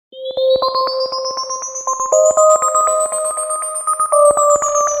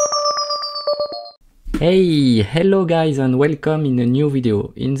Hello guys and welcome in a new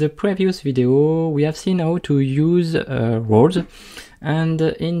video. In the previous video we have seen how to use roles, and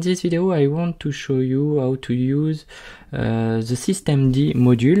in this video I want to show you how to use the systemd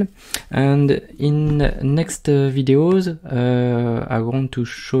module, and in next videos I want to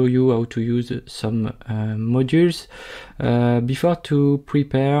show you how to use some modules before to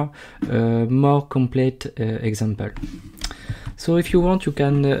prepare a more complete example. So if you want, you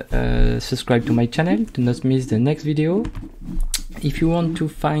can subscribe to my channel to not miss the next video. If you want to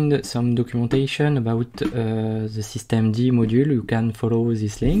find some documentation about the systemd module, you can follow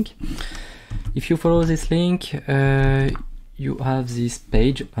this link. If you follow this link, you have this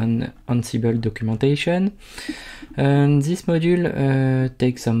page on ANSIBLE documentation, and this module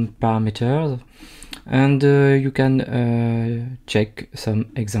takes some parameters, and you can check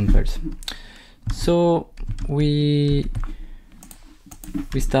some examples. So we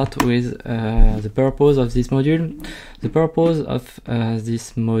start with the purpose of this module. The purpose of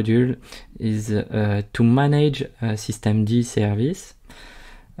this module is to manage a systemd service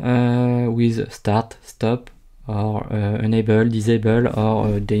with start, stop, or enable, disable,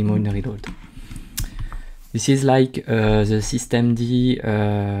 or daemon reload. This is like the systemd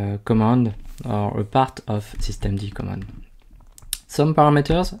command, or a part of systemd command. Some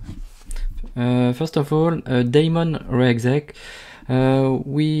parameters. First of all, daemon reexec.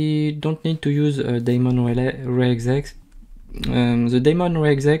 We don't need to use daemon reexec. The daemon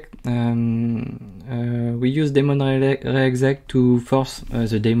reexec, we use daemon reexec to force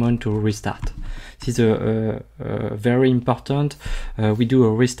the daemon to restart. This is very important. We do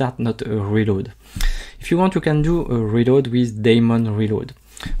a restart, not a reload. If you want, you can do a reload with daemon reload.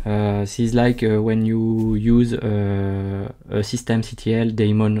 This is like when you use a systemctl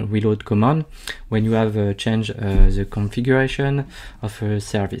daemon reload command when you have changed the configuration of a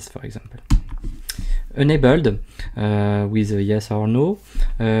service, for example. Enabled with a yes or no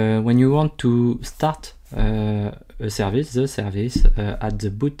when you want to start a service, the service at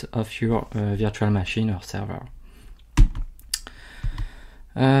the boot of your virtual machine or server.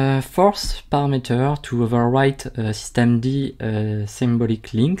 Force parameter to overwrite systemd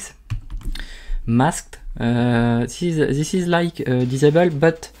symbolic links. Masked. This is like disable,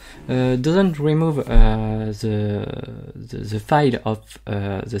 but doesn't remove the file of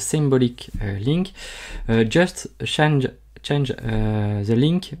the symbolic link. Just change the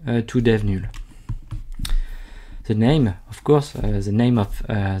link to dev null. The name, of course, the name of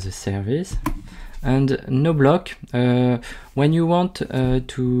the service. And no block. When you want to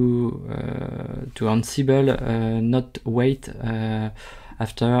Ansible not wait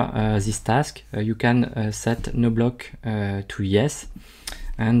after this task, you can set no block to yes,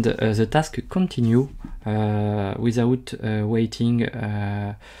 and the task continue without waiting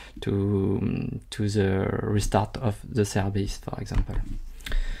to the restart of the service, for example.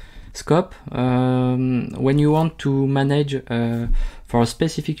 Scope, when you want to manage for a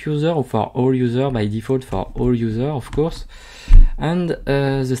specific user or for all user, by default for all user, of course. And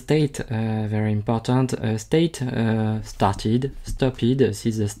the state, very important. State, started, stopped. This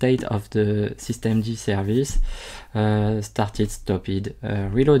is the state of the systemd service. Started, stopped,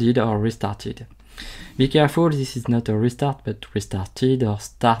 reloaded, or restarted. Be careful, this is not a restart, but restarted, or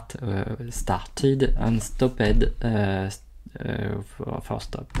started and stopped for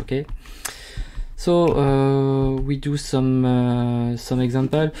stop. Okay, so we do some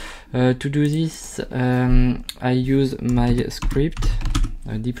example. To do this, I use my script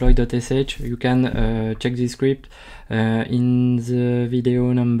deploy.sh. You can check this script in the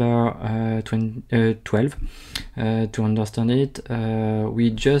video number 12 to understand it. We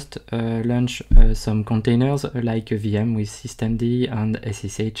just launch some containers like a VM with systemd and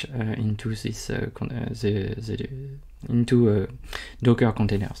SSH into this into Docker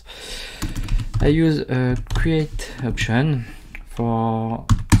containers. I use a create option for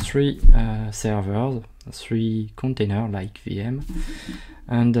 3 servers, 3 containers like VM,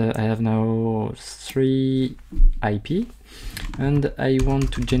 and I have now 3 IP, and I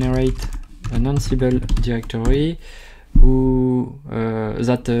want to generate an Ansible directory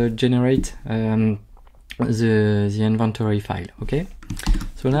that generate the inventory file. Okay,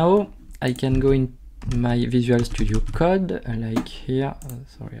 so now I can go in my Visual Studio Code, like here.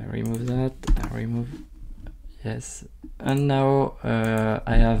 Sorry, I remove that. I remove, yes. And now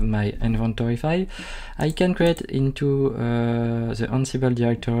I have my inventory file. I can create into the Ansible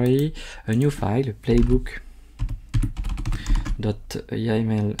directory a new file,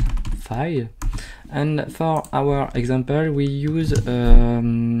 playbook.yml file. And for our example, we use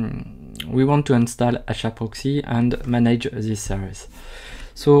we want to install HAProxy and manage this service.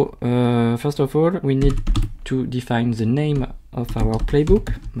 So first of all, we need to define the name of our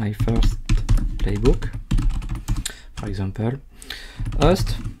playbook, my first playbook. For example,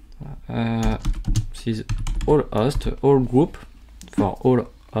 host, this is all host, all group for all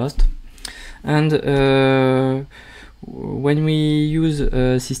host. And when we use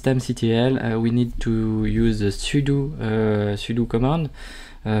systemctl, we need to use the sudo command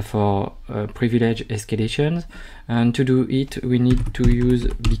for privilege escalations, and to do it we need to use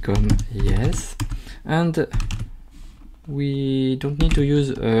become yes, and we don't need to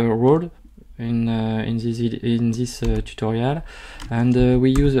use a role in this tutorial, and we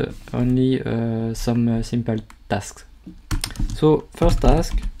use only some simple tasks. So first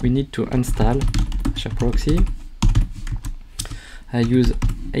task, we need to install HAProxy. I use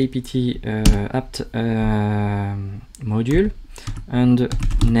apt apt module, and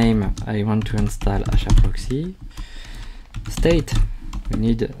name, I want to install HAProxy. State, we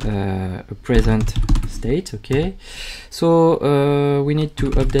need a present state, okay. So we need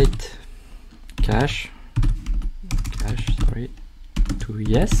to update cache, sorry, to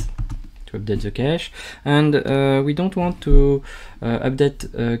yes, to update the cache, and we don't want to update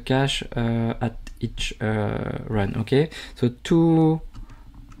cache at each run, okay. So to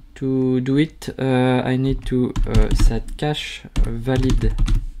do it, I need to set cache valid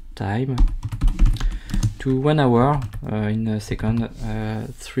time to 1 hour in a second,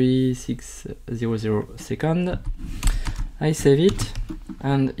 3600 seconds. I save it,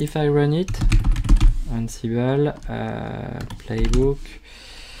 and if I run it, ANSIBLE playbook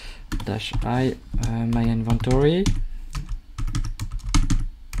 -i my inventory.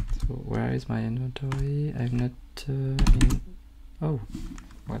 So where is my inventory? I'm not in. Oh,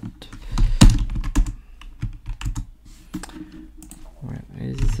 what? Where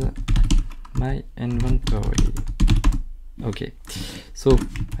is my inventory? Okay, so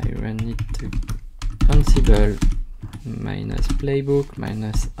I run it to ANSIBLE -playbook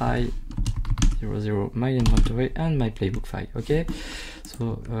 -i00 my inventory and my playbook file. Okay,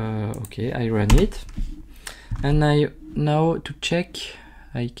 so okay, I run it, and now to check,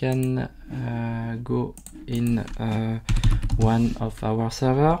 I can go in one of our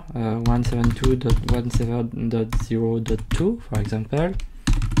server, 172.17.0.2, for example,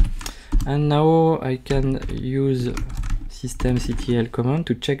 and now I can use systemctl command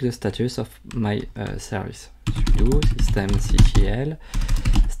to check the status of my service. Sudo systemctl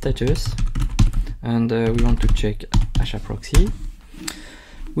status, and we want to check HAProxy.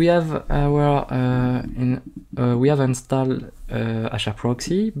 We have our we have installed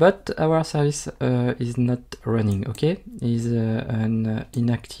HAProxy, but our service is not running, okay, is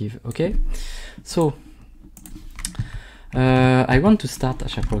inactive, okay. So I want to start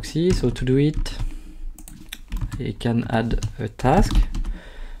HAProxy, so to do it I can add a task,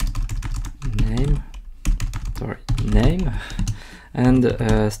 name, and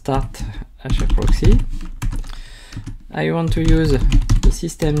start HAProxy. I want to use the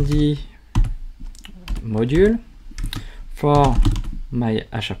systemd module for my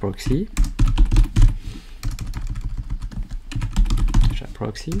HAProxy,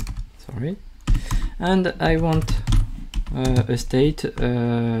 sorry, and I want a state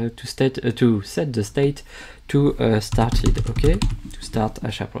to set the state to started, okay, to start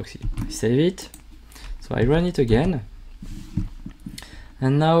HAProxy. I save it, so I run it again,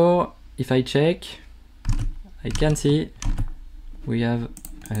 and now if I check, I can see we have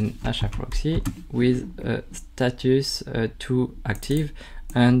an HAProxy with a status to active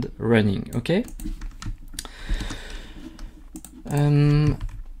and running, okay.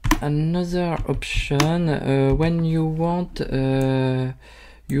 Another option, when you want, in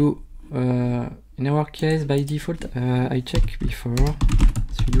our case by default, I check before,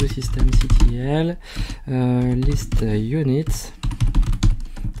 sudo systemctl list units,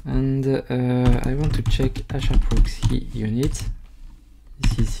 and I want to check HAProxy unit.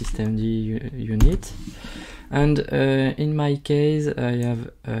 This is systemd unit, and in my case I have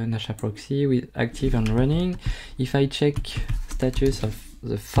an HAProxy with active and running. If I check status of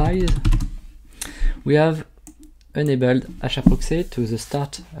the files, we have enabled HAProxy to the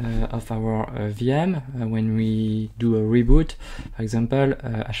start of our VM when we do a reboot. For example,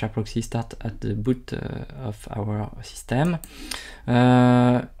 HAProxy start at the boot of our system.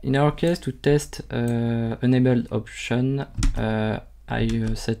 In our case, to test enabled option, I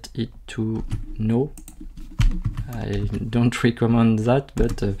set it to no. I don't recommend that,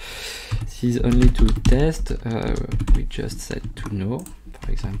 but this is only to test. We just set to no,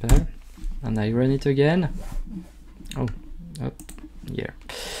 for example, and I run it again. Oh, up here.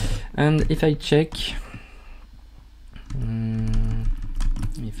 And if I check,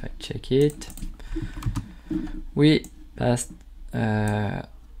 check it. We passed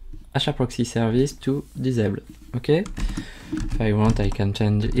HAProxy service to disabled. Okay, if I want I can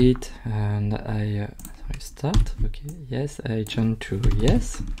change it, and I start. Okay, yes, I change to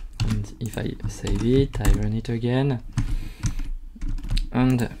yes, and if I save it, I run it again,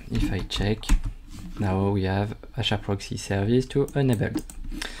 and if I check, now we have HAProxy service to enabled.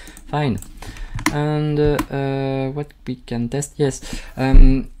 Fine. And what we can test, yes,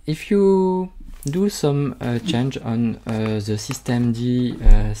 if you do some change on the systemd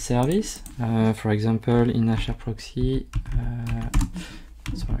service, for example in HAProxy,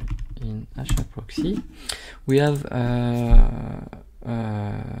 in HAProxy we have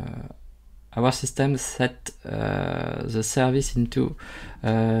our system set the service into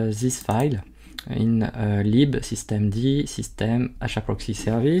this file in lib systemd system HAProxy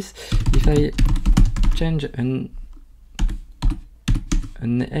service. If I change an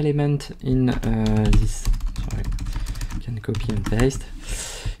element in this, sorry, I can copy and paste.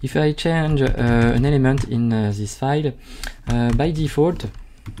 If I change an element in this file, by default,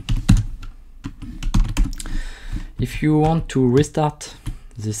 if you want to restart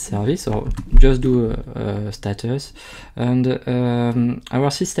this service or just do a status, and our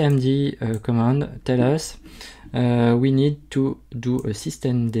systemd command tell us we need to do a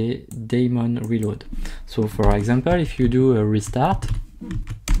systemd daemon reload. So for example, if you do a restart,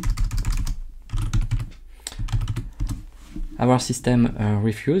 our system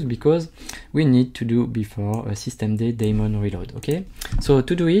refuse because we need to do before a systemd daemon reload. Okay, so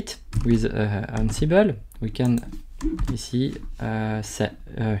to do it with ANSIBLE, we can see set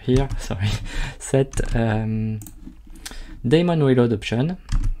here, sorry, set daemon reload option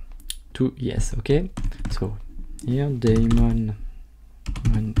to yes. Okay, so here daemon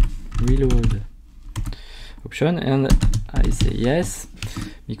reload option, and I say yes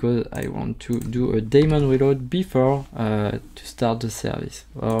because I want to do a daemon reload before to start the service,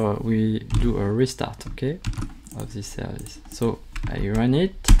 or we do a restart, okay, of this service. So I run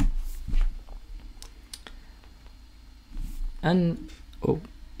it, and oh,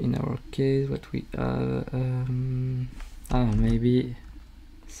 in our case what we have, maybe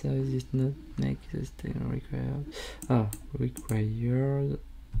service is not make this thing required. Required.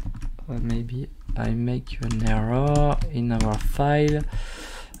 Maybe I make an error in our file.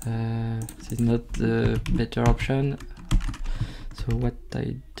 This is not the better option. So what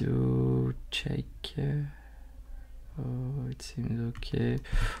I do, check. Oh, it seems okay.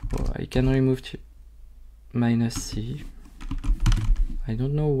 Oh, I can remove -c. I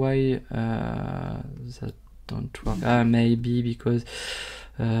don't know why that don't work. Maybe because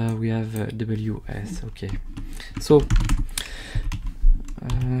we have WS. Okay, so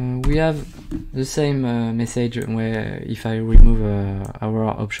we have the same message where if I remove our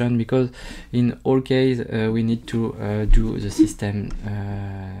option, because in all case we need to do the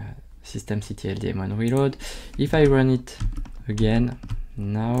systemctl daemon reload. If I run it again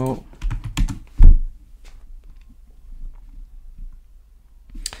now,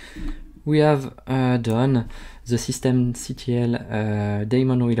 we have done the systemctl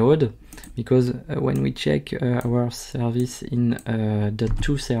daemon reload, because when we check our service in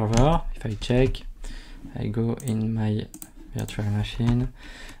 .2 server, if I check, I go in my virtual machine,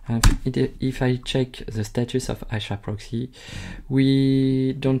 and if I check the status of HAProxy,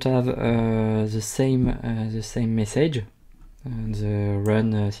 we don't have the same message. The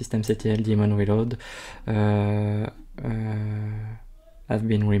run systemctl daemon reload have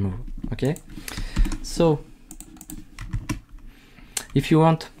been removed. Okay, so if you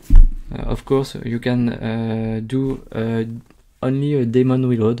want, of course, you can do only a daemon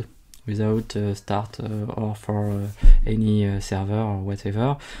reload without start or for any server or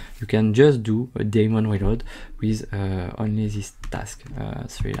whatever. You can just do a daemon reload with only this task,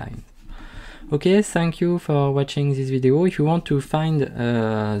 3 lines. Okay, thank you for watching this video. If you want to find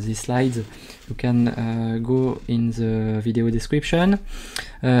the slides, you can go in the video description.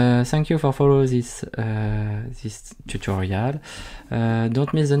 Thank you for following this tutorial.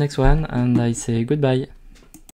 Don't miss the next one, and I say goodbye.